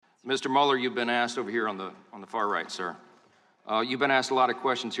Mr. Mueller, you've been asked over here on the far right, sir. You've been asked a lot of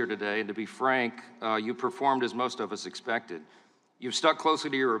questions here today, and to be frank, you performed as most of us expected. You've stuck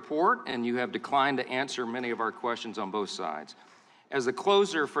closely to your report, and you have declined to answer many of our questions on both sides. As the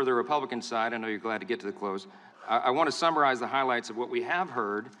closer for the Republican side, I know you're glad to get to the close, I want to summarize the highlights of what we have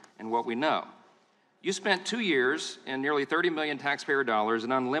heard and what we know. You spent 2 years and nearly $30 million taxpayer dollars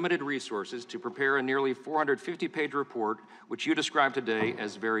and unlimited resources to prepare a nearly 450-page report, which you described today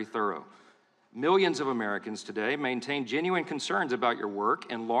as very thorough. Millions of Americans today maintain genuine concerns about your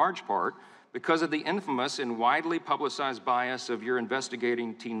work, in large part because of the infamous and widely publicized bias of your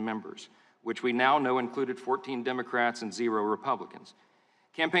investigating team members, which we now know included 14 Democrats and 0 Republicans.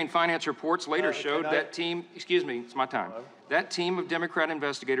 Campaign finance reports later showed that team, excuse me, it's my time. That team of Democrat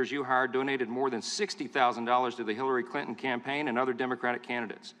investigators you hired donated more than $60,000 to the Hillary Clinton campaign and other Democratic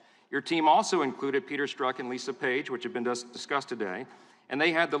candidates. Your team also included Peter Strzok and Lisa Page, which have been discussed today, and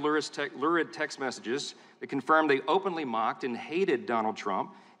they had the lurid text messages that confirmed they openly mocked and hated Donald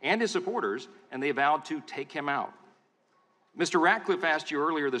Trump and his supporters, and they vowed to take him out. Mr. Ratcliffe asked you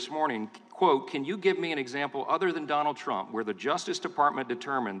earlier this morning, quote, can you give me an example other than Donald Trump where the Justice Department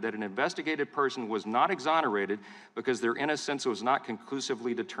determined that an investigated person was not exonerated because their innocence was not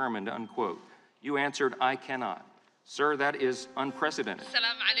conclusively determined, unquote? You answered, I cannot. Sir, that is unprecedented.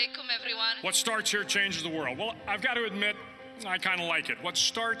 Assalamu alaikum, everyone. What starts here changes the world. Well, I've got to admit, I kind of like it. What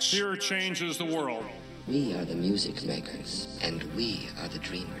starts here changes the world. We are the music makers, and we are the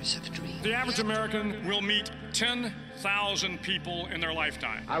dreamers of dreams. The average American will meet 10,000 people in their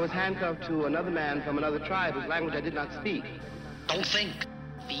lifetime. I was handcuffed to another man from another tribe whose language I did not speak. Don't think,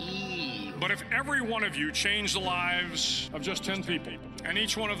 feel. But if every one of you changed the lives of just 10 people, and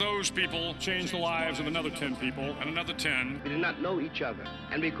each one of those people changed the lives of another 10 people, and another 10. We did not know each other,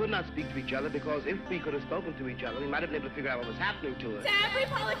 and we could not speak to each other because if we could have spoken to each other, we might have been able to figure out what was happening to us. To every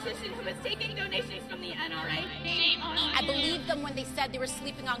politician who is taking donations from the NRA, shame on you. I believed them when they said they were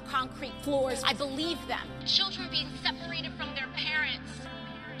sleeping on concrete floors. I believed them. Children being separated from their parents.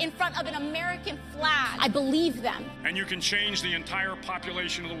 In front of an American flag. I believe them. And you can change the entire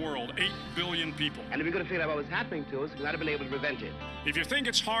population of the world, 8 billion people. And if we could have figured out what was happening to us, we might have been able to prevent it. If you think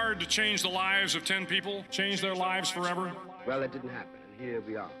it's hard to change the lives of 10 people, change their lives forever. Well, that didn't happen, and here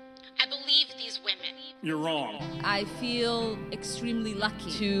we are. I believe these women. You're wrong. I feel extremely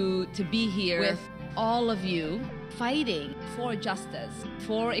lucky to be here with all of you fighting for justice,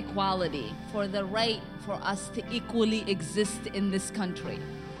 for equality, for the right for us to equally exist in this country.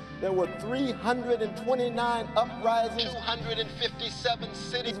 There were 329 uprisings, 257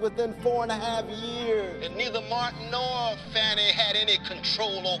 cities within 4.5 years. And neither Martin nor Fannie had any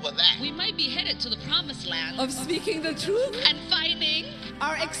control over that. We might be headed to the promised land of speaking the truth and finding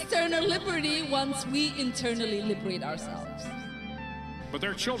our external liberty once we internally liberate ourselves. But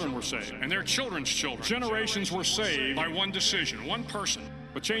their children were saved, and their children's children. Generations were saved by one decision, one person.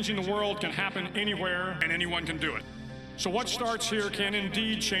 But changing the world can happen anywhere, and anyone can do it. So what starts here can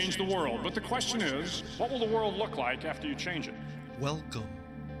indeed change the world. But the question is, what will the world look like after you change it? Welcome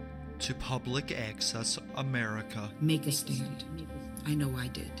to Public Access America. Make a stand. I know I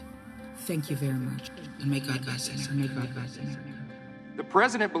did. Thank you very much. And may God bless America. May God bless America. The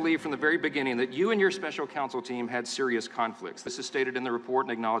president believed from the very beginning that you and your special counsel team had serious conflicts. This is stated in the report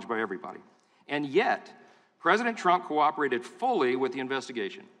and acknowledged by everybody. And yet, President Trump cooperated fully with the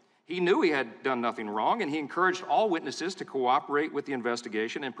investigation. He knew he had done nothing wrong, and he encouraged all witnesses to cooperate with the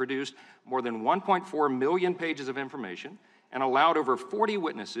investigation and produced more than 1.4 million pages of information and allowed over 40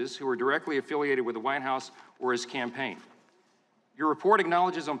 witnesses who were directly affiliated with the White House or his campaign. Your report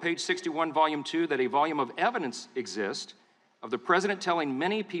acknowledges on page 61, volume 2, that a volume of evidence exists of the president telling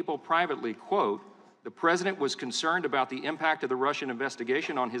many people privately, quote, the president was concerned about the impact of the Russian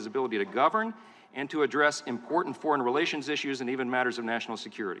investigation on his ability to govern and to address important foreign relations issues and even matters of national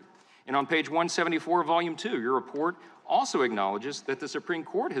security. And on page 174, volume 2, your report also acknowledges that the Supreme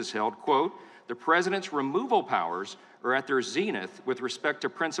Court has held, quote, the president's removal powers are at their zenith with respect to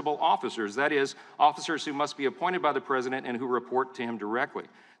principal officers, that is, officers who must be appointed by the president and who report to him directly.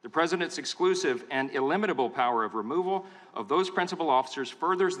 The president's exclusive and illimitable power of removal of those principal officers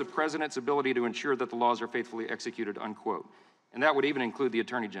furthers the president's ability to ensure that the laws are faithfully executed, unquote. And that would even include the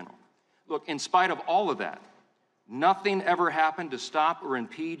Attorney General. Look, in spite of all of that, nothing ever happened to stop or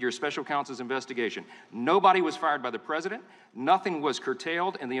impede your special counsel's investigation. Nobody was fired by the president, nothing was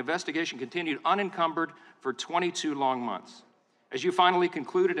curtailed, and the investigation continued unencumbered for 22 long months. As you finally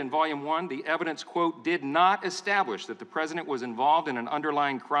concluded in volume 1, the evidence, quote, did not establish that the president was involved in an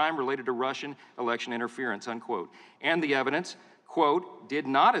underlying crime related to Russian election interference, unquote. And the evidence, quote, did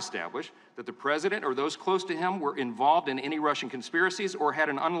not establish that the president or those close to him were involved in any Russian conspiracies or had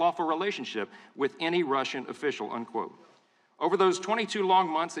an unlawful relationship with any Russian official, unquote. Over those 22 long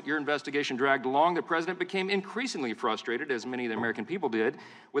months that your investigation dragged along, the president became increasingly frustrated, as many of the American people did,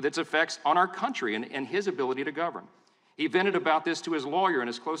 with its effects on our country and his ability to govern. He vented about this to his lawyer and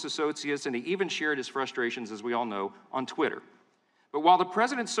his close associates, and he even shared his frustrations, as we all know, on Twitter. But while the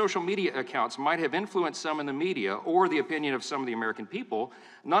president's social media accounts might have influenced some in the media or the opinion of some of the American people,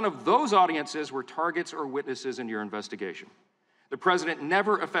 none of those audiences were targets or witnesses in your investigation. The president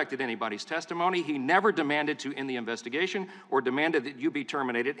never affected anybody's testimony. He never demanded to end the investigation or demanded that you be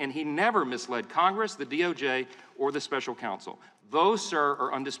terminated, and he never misled Congress, the DOJ, or the special counsel. Those, sir,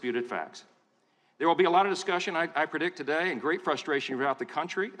 are undisputed facts. There will be a lot of discussion, I predict today, and great frustration throughout the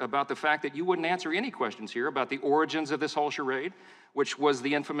country about the fact that you wouldn't answer any questions here about the origins of this whole charade, which was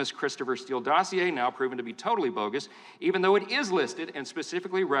the infamous Christopher Steele dossier, now proven to be totally bogus, even though it is listed and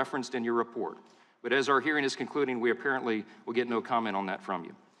specifically referenced in your report. But as our hearing is concluding, we apparently will get no comment on that from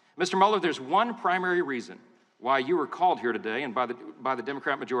you. Mr. Mueller, there's one primary reason why you were called here today and by the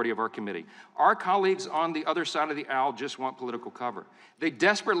Democrat majority of our committee. Our colleagues on the other side of the aisle just want political cover. They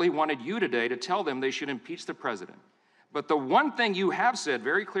desperately wanted you today to tell them they should impeach the president. But the one thing you have said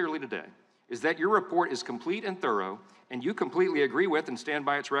very clearly today is that your report is complete and thorough, and you completely agree with and stand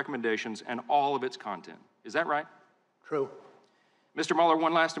by its recommendations and all of its content. Is that right? True. Mr. Mueller,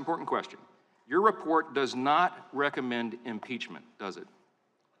 one last important question. Your report does not recommend impeachment, does it?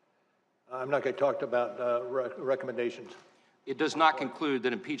 I'm not going to talk about recommendations. It does not conclude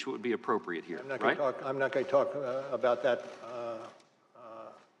that impeachment would be appropriate here, right? I'm not going to talk about that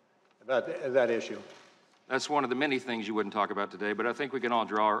issue. That's one of the many things you wouldn't talk about today, but I think we can all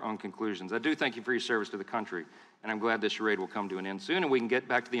draw our own conclusions. I do thank you for your service to the country, and I'm glad this charade will come to an end soon, and we can get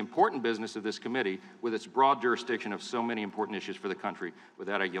back to the important business of this committee with its broad jurisdiction of so many important issues for the country. With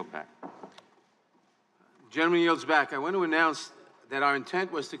that, I yield back. The gentleman yields back. I want to announce that our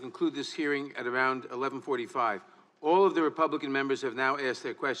intent was to conclude this hearing at around 11:45. All of the Republican members have now asked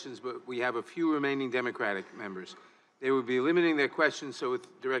their questions, but we have a few remaining Democratic members. They will be limiting their questions, so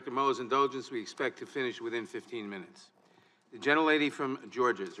with Director Mueller's indulgence, we expect to finish within 15 minutes. The gentlelady from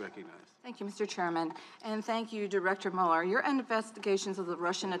Georgia is recognized. Thank you, Mr. Chairman, and thank you, Director Mueller. Your investigations of the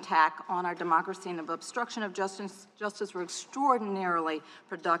Russian attack on our democracy and of obstruction of justice were extraordinarily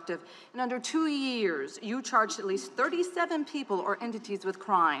productive. In under 2 years, you charged at least 37 people or entities with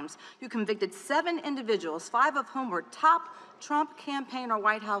crimes. You convicted 7 individuals, 5 of whom were top Trump campaign or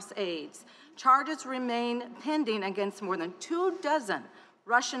White House aides. Charges remain pending against more than 24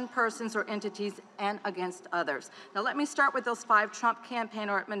 Russian persons or entities and against others. Now, let me start with those 5 Trump campaign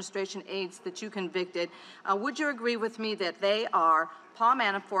or administration aides that you convicted. Would you agree with me that they are Paul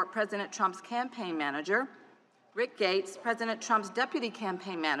Manafort, President Trump's campaign manager, Rick Gates, President Trump's deputy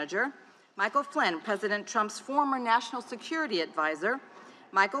campaign manager, Michael Flynn, President Trump's former national security advisor,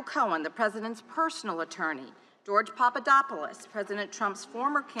 Michael Cohen, the president's personal attorney, George Papadopoulos, President Trump's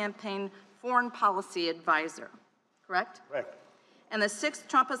former campaign foreign policy advisor, correct? Correct. And the 6th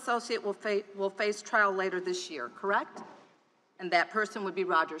Trump associate will face trial later this year, correct? And that person would be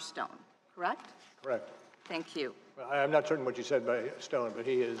Roger Stone, correct? Correct. Thank you. Well, I'm not certain what you said by Stone, but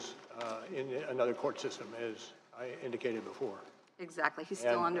he is in another court system, as I indicated before. Exactly. He's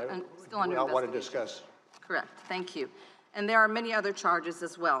still under investigation. We don't want to discuss. Correct. Thank you. And there are many other charges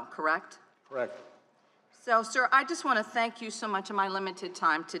as well, correct? Correct. So, sir, I just want to thank you so much in my limited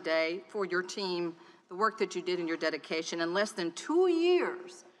time today for your team, the work that you did and your dedication. In less than 2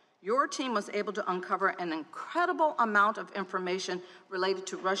 years, your team was able to uncover an incredible amount of information related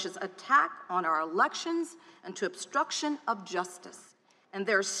to Russia's attack on our elections and to obstruction of justice. And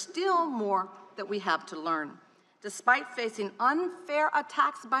there's still more that we have to learn. Despite facing unfair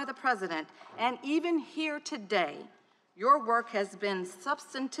attacks by the president, and even here today, your work has been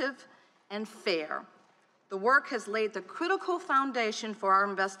substantive and fair. The work has laid the critical foundation for our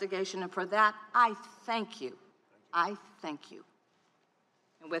investigation, and for that, I thank you. I thank you.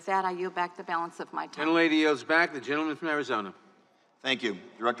 And with that, I yield back the balance of my time. Gentlelady yields back. The gentleman from Arizona. Thank you.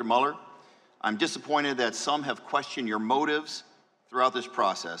 Director Mueller, I'm disappointed that some have questioned your motives throughout this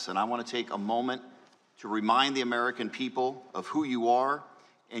process, and I want to take a moment to remind the American people of who you are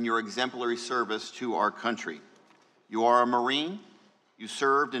and your exemplary service to our country. You are a Marine. You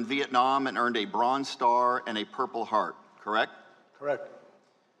served in Vietnam and earned a Bronze Star and a Purple Heart, correct? Correct.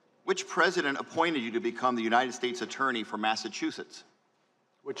 Which president appointed you to become the United States Attorney for Massachusetts?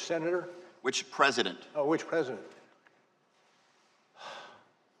 Which senator? Which president? Oh, which president?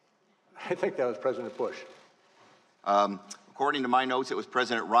 I think that was President Bush. According to my notes, it was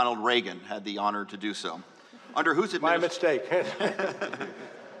President Ronald Reagan had the honor to do so. Under whose My mistake.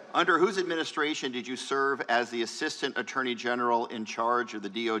 Under whose administration did you serve as the Assistant Attorney General in charge of the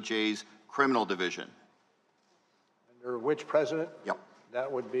DOJ's Criminal Division? Under which president? Yep.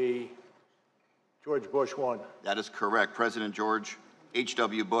 That would be George Bush 1. That is correct, President George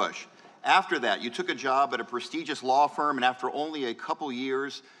H.W. Bush. After that, you took a job at a prestigious law firm, and after only a couple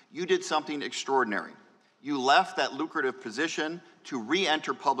years, you did something extraordinary. You left that lucrative position to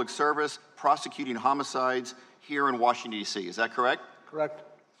re-enter public service, prosecuting homicides here in Washington, D.C. Is that correct? Correct.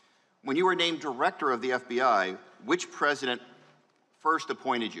 When you were named director of the FBI, which president first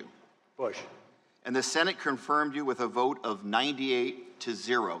appointed you? Bush. And the Senate confirmed you with a vote of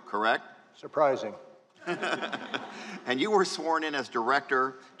 98-0, correct? Surprising. And you were sworn in as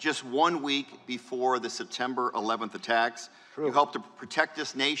director just 1 week before the September 11th attacks. True. You helped to protect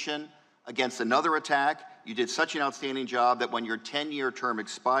this nation against another attack. You did such an outstanding job that when your 10-year term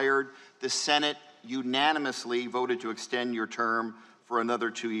expired, the Senate unanimously voted to extend your term for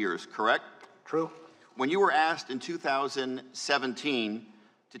another 2 years, correct? True. When you were asked in 2017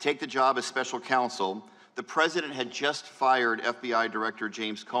 to take the job as special counsel, the president had just fired FBI Director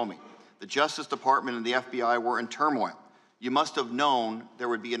James Comey. The Justice Department and the FBI were in turmoil. You must have known there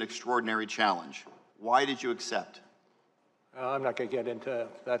would be an extraordinary challenge. Why did you accept? I'm not going to get into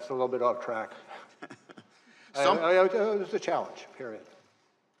that's a little bit off track. It was a challenge, period.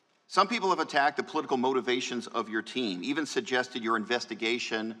 Some people have attacked the political motivations of your team, even suggested your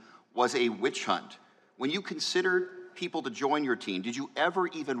investigation was a witch hunt. When you considered people to join your team, did you ever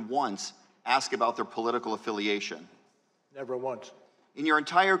even once ask about their political affiliation? Never once. In your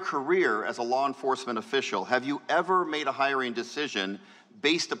entire career as a law enforcement official, have you ever made a hiring decision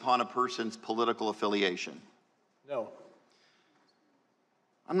based upon a person's political affiliation? No.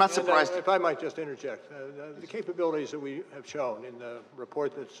 I'm not surprised. If I might just interject, the capabilities that we have shown in the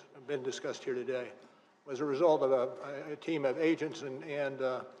report that's been discussed here today was a result of a team of agents and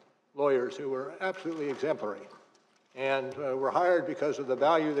lawyers who were absolutely exemplary. And were hired because of the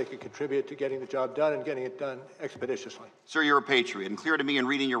value they could contribute to getting the job done and getting it done expeditiously. Sir, you're a patriot, and clear to me in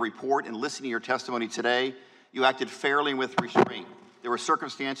reading your report and listening to your testimony today, you acted fairly and with restraint. There were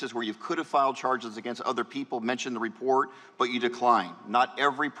circumstances where you could have filed charges against other people, mentioned the report, but you declined. Not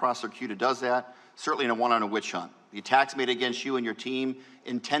every prosecutor does that, certainly in a one-on-one witch hunt. The attacks made against you and your team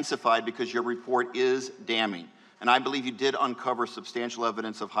intensified because your report is damning. And I believe you did uncover substantial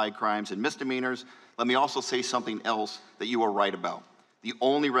evidence of high crimes and misdemeanors. Let me also say something else that you are right about. The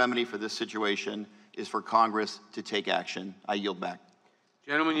only remedy for this situation is for Congress to take action. I yield back.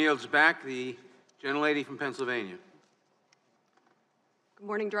 Gentleman yields back. The gentlelady from Pennsylvania. Good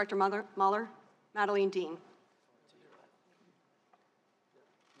morning, Director Mueller. Madeleine Dean.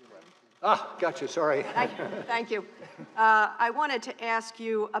 Gotcha, sorry. Thank you. I wanted to ask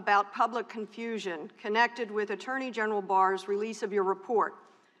you about public confusion connected with Attorney General Barr's release of your report.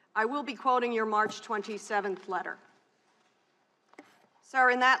 I will be quoting your March 27th letter. Sir,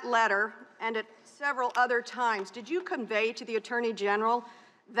 in that letter, and at several other times, did you convey to the Attorney General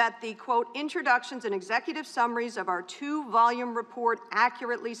that the, quote, introductions and executive summaries of our 2-volume report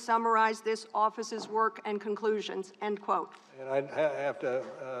accurately summarize this office's work and conclusions, end quote? And I have to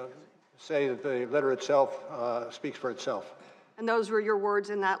say that the letter itself speaks for itself. And those were your words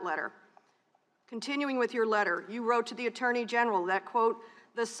in that letter. Continuing with your letter, you wrote to the Attorney General that, quote,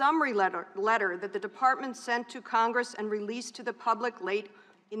 the summary letter that the department sent to Congress and released to the public late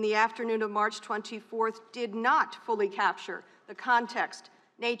in the afternoon of March 24th did not fully capture the context,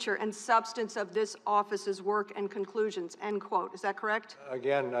 nature, and substance of this office's work and conclusions, end quote. Is that correct?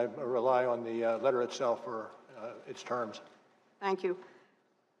 Again, I rely on the letter itself for its terms. Thank you.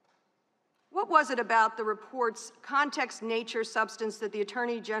 What was it about the report's context, nature, substance that the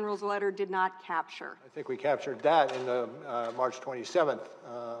Attorney General's letter did not capture? I think we captured that in the March 27th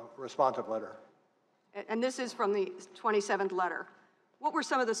responsive letter. And this is from the 27th letter. What were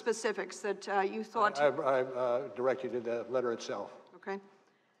some of the specifics that you thought? I direct you to the letter itself. Okay.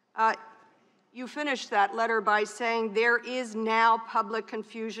 You finished that letter by saying there is now public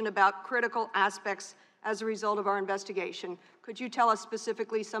confusion about critical aspects as a result of our investigation. Could you tell us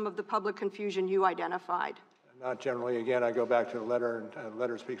specifically some of the public confusion you identified? Not generally. Again, I go back to the letter, and the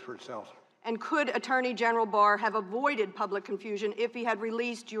letter speaks for itself. And could Attorney General Barr have avoided public confusion if he had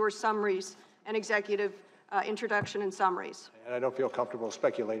released your summaries and executive introduction and summaries? And I don't feel comfortable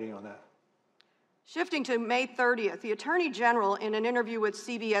speculating on that. Shifting to May 30th, the Attorney General, in an interview with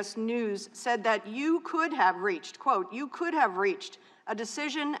CBS News, said that you could have reached, quote, you could have reached a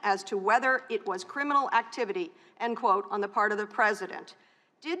decision as to whether it was criminal activity, end quote, on the part of the president.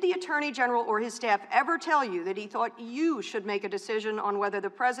 Did the Attorney General or his staff ever tell you that he thought you should make a decision on whether the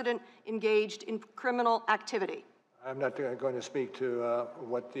president engaged in criminal activity? I'm not going to speak to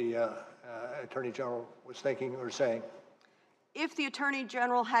what the Attorney General was thinking or saying. If the Attorney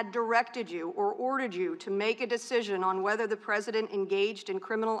General had directed you or ordered you to make a decision on whether the President engaged in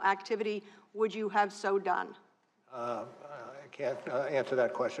criminal activity, would you have so done? I can't answer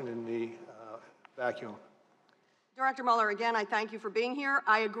that question in the vacuum. Director Mueller, again, I thank you for being here.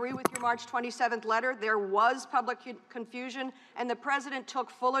 I agree with your March 27th letter. There was public confusion, and the President took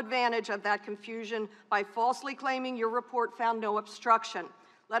full advantage of that confusion by falsely claiming your report found no obstruction.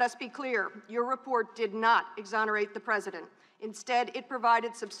 Let us be clear, your report did not exonerate the President. Instead, it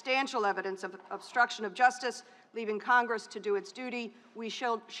provided substantial evidence of obstruction of justice, leaving Congress to do its duty. We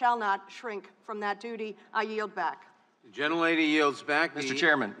shall not shrink from that duty. I yield back. The gentlelady yields back. Mr.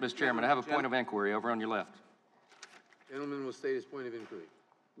 Chairman, I have a point of inquiry over on your left. Gentleman will state his point of inquiry.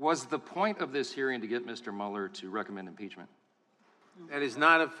 Was the point of this hearing to get Mr. Mueller to recommend impeachment? That is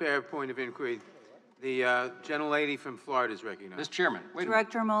not a fair point of inquiry. The gentlelady from Florida is recognized. Mr. Chairman, wait a minute.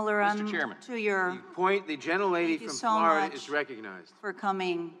 Director Mueller, Mr. Chairman. to your The gentlelady from Florida is recognized. for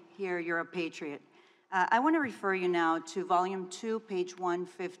coming here. You're a patriot. I want to refer you now to volume 2, page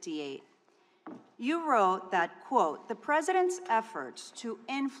 158. You wrote that, quote, the president's efforts to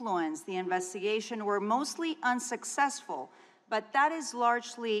influence the investigation were mostly unsuccessful, but that is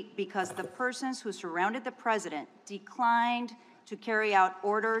largely because the persons who surrounded the president declined to carry out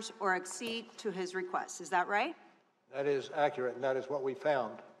orders or accede to his requests. Is that right? That is accurate, and that is what we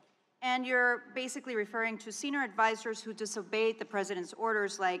found. And you're basically referring to senior advisors who disobeyed the president's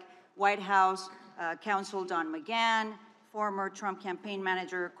orders, like White House counsel Don McGahn, former Trump campaign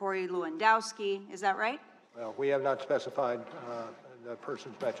manager Corey Lewandowski. Is that right? Well, we have not specified the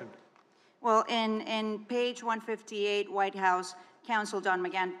persons mentioned. Well, in page 158, White House counsel Don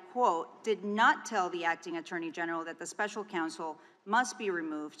McGahn, quote, did not tell the acting attorney general that the special counsel must be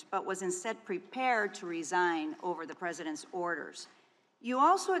removed, but was instead prepared to resign over the president's orders. You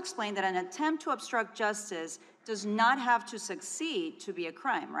also explained that an attempt to obstruct justice does not have to succeed to be a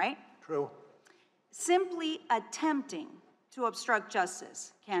crime, right? True. Simply attempting to obstruct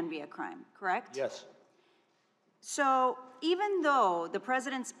justice can be a crime, correct? Yes. So even though the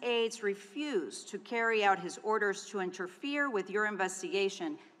president's aides refused to carry out his orders to interfere with your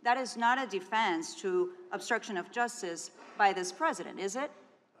investigation, that is not a defense to obstruction of justice by this president, is it?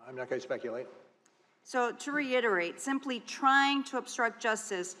 I'm not going to speculate. So to reiterate, simply trying to obstruct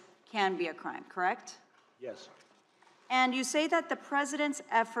justice can be a crime, correct? Yes. And you say that the president's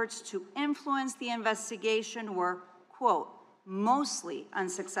efforts to influence the investigation were, quote, mostly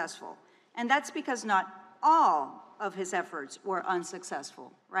unsuccessful. And that's because not all of his efforts were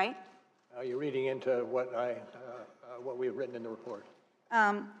unsuccessful, right? You're reading into what we have written in the report.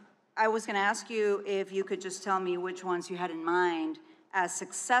 I was going to ask you if you could just tell me which ones you had in mind as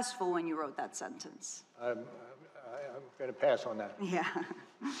successful when you wrote that sentence. I'm going to pass on that. Yeah.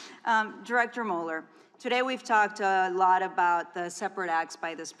 Director Mueller, today we've talked a lot about the separate acts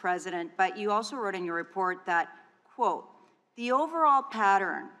by this president, but you also wrote in your report that, quote, the overall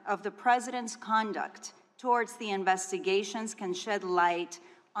pattern of the president's conduct towards the investigations can shed light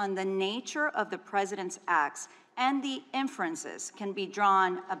on the nature of the president's acts, and the inferences can be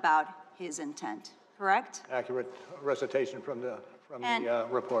drawn about his intent, correct? Accurate recitation from the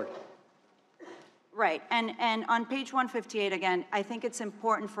report. Right, and on page 158, again, I think it's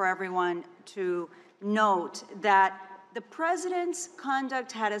important for everyone to note that the president's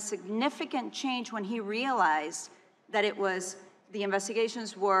conduct had a significant change when he realized that the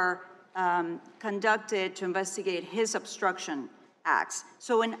investigations were conducted to investigate his obstruction acts.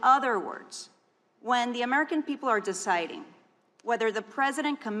 So in other words, when the American people are deciding whether the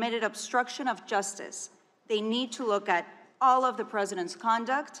president committed obstruction of justice, they need to look at all of the president's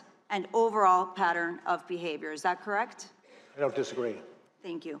conduct and overall pattern of behavior. Is that correct? I don't disagree.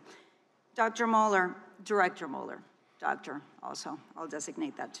 Thank you. Dr. Mueller, Director Mueller, doctor also, I'll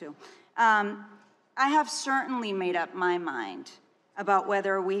designate that too. I have certainly made up my mind about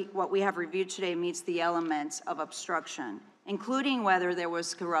whether what we have reviewed today meets the elements of obstruction, including whether there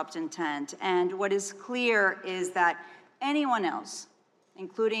was corrupt intent. And what is clear is that anyone else,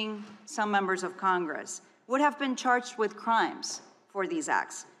 including some members of Congress, would have been charged with crimes for these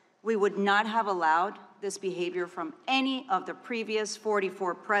acts. We would not have allowed this behavior from any of the previous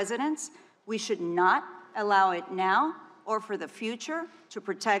 44 presidents. We should not allow it now or for the future to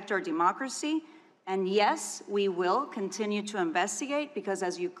protect our democracy. And yes, we will continue to investigate because,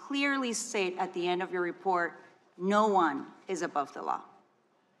 as you clearly state at the end of your report, no one is above the law.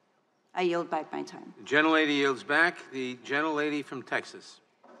 I yield back my time. The gentlelady yields back. The gentlelady from Texas.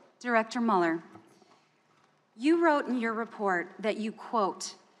 Director Mueller, you wrote in your report that you,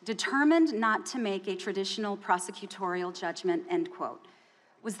 quote, determined not to make a traditional prosecutorial judgment, end quote.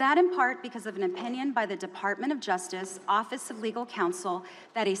 Was that in part because of an opinion by the Department of Justice, Office of Legal Counsel,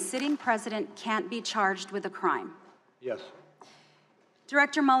 that a sitting president can't be charged with a crime? Yes.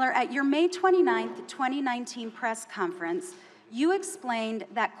 Director Mueller, at your May 29th, 2019 press conference, you explained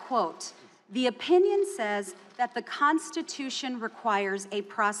that, quote, the opinion says that the Constitution requires a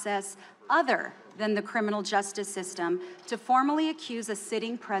process other than the criminal justice system to formally accuse a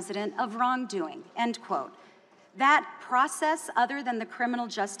sitting president of wrongdoing, end quote. That process other than the criminal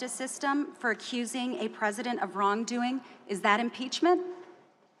justice system for accusing a president of wrongdoing, is that impeachment?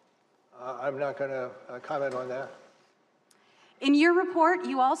 I'm not going to comment on that. In your report,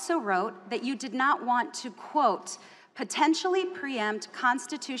 you also wrote that you did not want to, quote, potentially preempt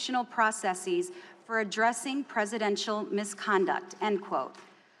constitutional processes for addressing presidential misconduct, end quote.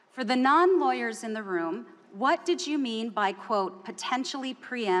 For the non-lawyers in the room, what did you mean by, quote, potentially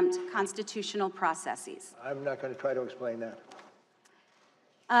preempt constitutional processes? I'm not going to try to explain that.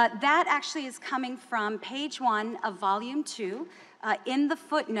 That actually is coming from page 1 of volume 2. In the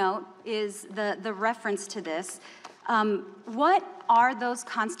footnote is the reference to this. What are those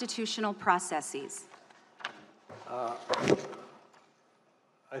constitutional processes? I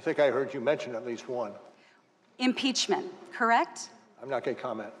think I heard you mention at least one. Impeachment, correct? I'm not going to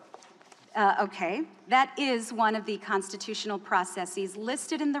comment. Okay. That is one of the constitutional processes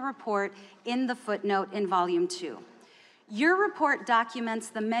listed in the report in the footnote in volume 2. Your report documents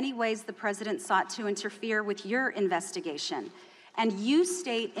the many ways the president sought to interfere with your investigation. And you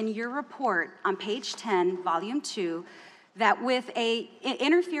state in your report on page 10, volume 2, that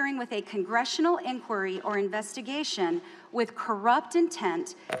interfering with a congressional inquiry or investigation with corrupt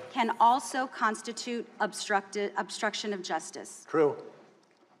intent can also constitute obstruction of justice. True.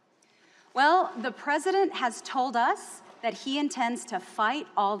 Well, the president has told us that he intends to fight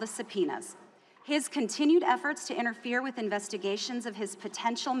all the subpoenas. His continued efforts to interfere with investigations of his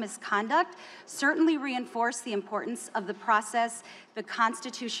potential misconduct certainly reinforce the importance of the process the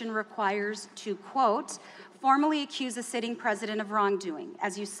Constitution requires to, quote, formally accuse a sitting president of wrongdoing,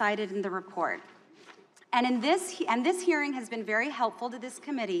 as you cited in the report. And this hearing has been very helpful to this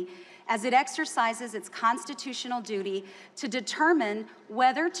committee as it exercises its constitutional duty to determine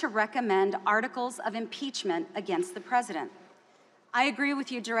whether to recommend articles of impeachment against the president. I agree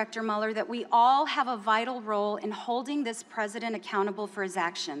with you, Director Mueller, that we all have a vital role in holding this president accountable for his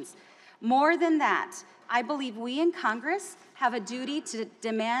actions. More than that, I believe we in Congress have a duty to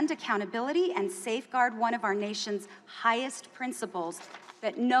demand accountability and safeguard one of our nation's highest principles,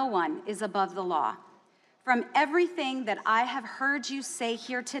 that no one is above the law. From everything that I have heard you say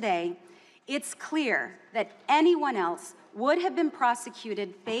here today, it's clear that anyone else would have been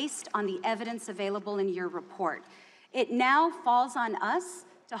prosecuted based on the evidence available in your report. It now falls on us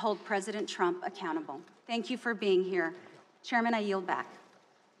to hold President Trump accountable. Thank you for being here. Chairman, I yield back.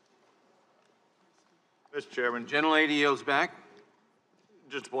 Mr. Chairman. Gentlelady yields back.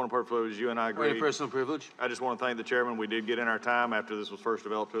 Just a point of privilege, you and I agree. Point of personal privilege. I just want to thank the chairman. We did get in our time after this was first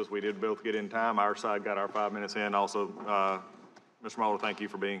developed to us. We did both get in time. Our side got our 5 minutes in. Also, Mr. Mueller, thank you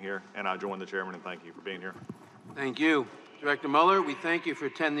for being here. And I join the chairman and thank you for being here. Thank you. Director Mueller, we thank you for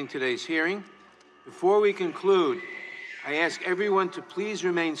attending today's hearing. Before we conclude, I ask everyone to please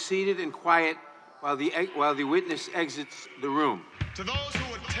remain seated and quiet while the witness exits the room. To those who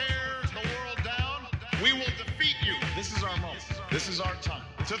would tear the world down, we will defeat you. This is our moment. This is our time.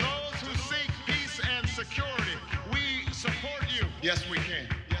 To those who seek peace and security, we support you. Yes, we can.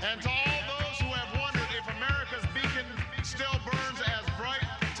 And to all those who have wondered if America's beacon still burns as bright,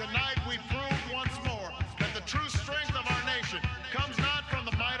 tonight we prove once more that the true strength of our nation comes not from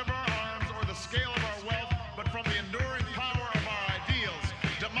the might of our arms or the scale of our wealth, but from the enduring power of our ideals,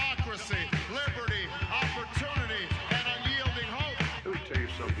 democracy, liberty, opportunity, and unyielding hope. Let me tell you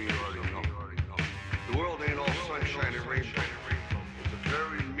something you already know. The world ain't all sunshine and rainbow. It's a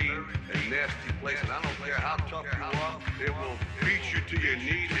very mean and nasty place, and I don't care how tough you are, it will beat you to your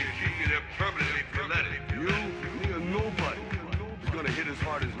knees and keep you there permanently if you let it. You are nobody. Is gonna hit as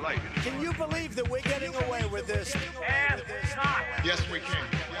hard as life. Can you believe that we're getting away with this? Ask not. Yes, we can.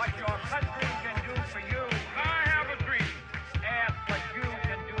 What your country can do for you. I have a dream. Ask what you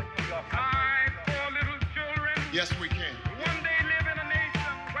can do for your country. 5 poor little children. Yes, we can. One day live in a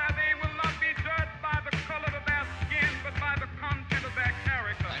nation where they will not be judged by the color of their skin, but by the content of their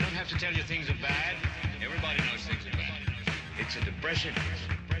character. I don't have to tell you things are bad. Everybody knows things are bad. It's a depression.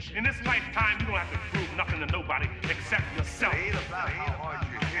 In this lifetime, you don't have to prove nothing to nobody except yourself. It ain't about how hard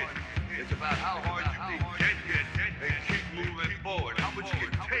you hit. It's about how hard you can get and keep moving forward. How much you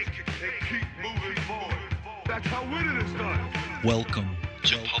can take and keep moving forward. That's how winning is done. Welcome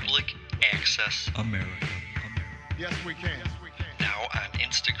to Access America. Yes, we can. Now on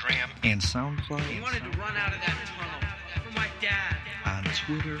Instagram and SoundCloud. He wanted to run out of that tunnel for my dad. On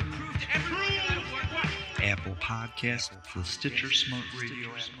Twitter. Apple Podcasts, the Stitcher Smart Radio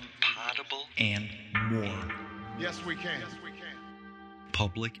app, Potable, and more. Yes, we can.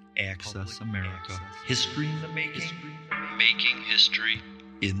 Public Access America. History in the making. Making history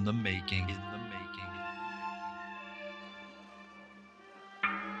in the making.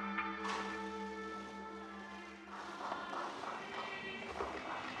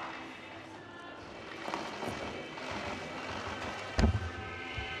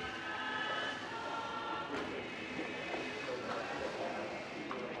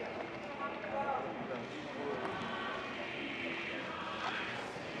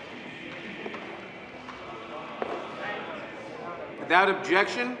 Without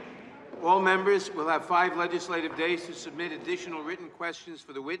objection, all members will have 5 legislative days to submit additional written questions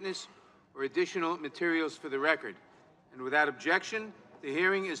for the witness or additional materials for the record. And without objection, the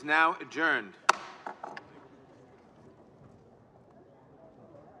hearing is now adjourned.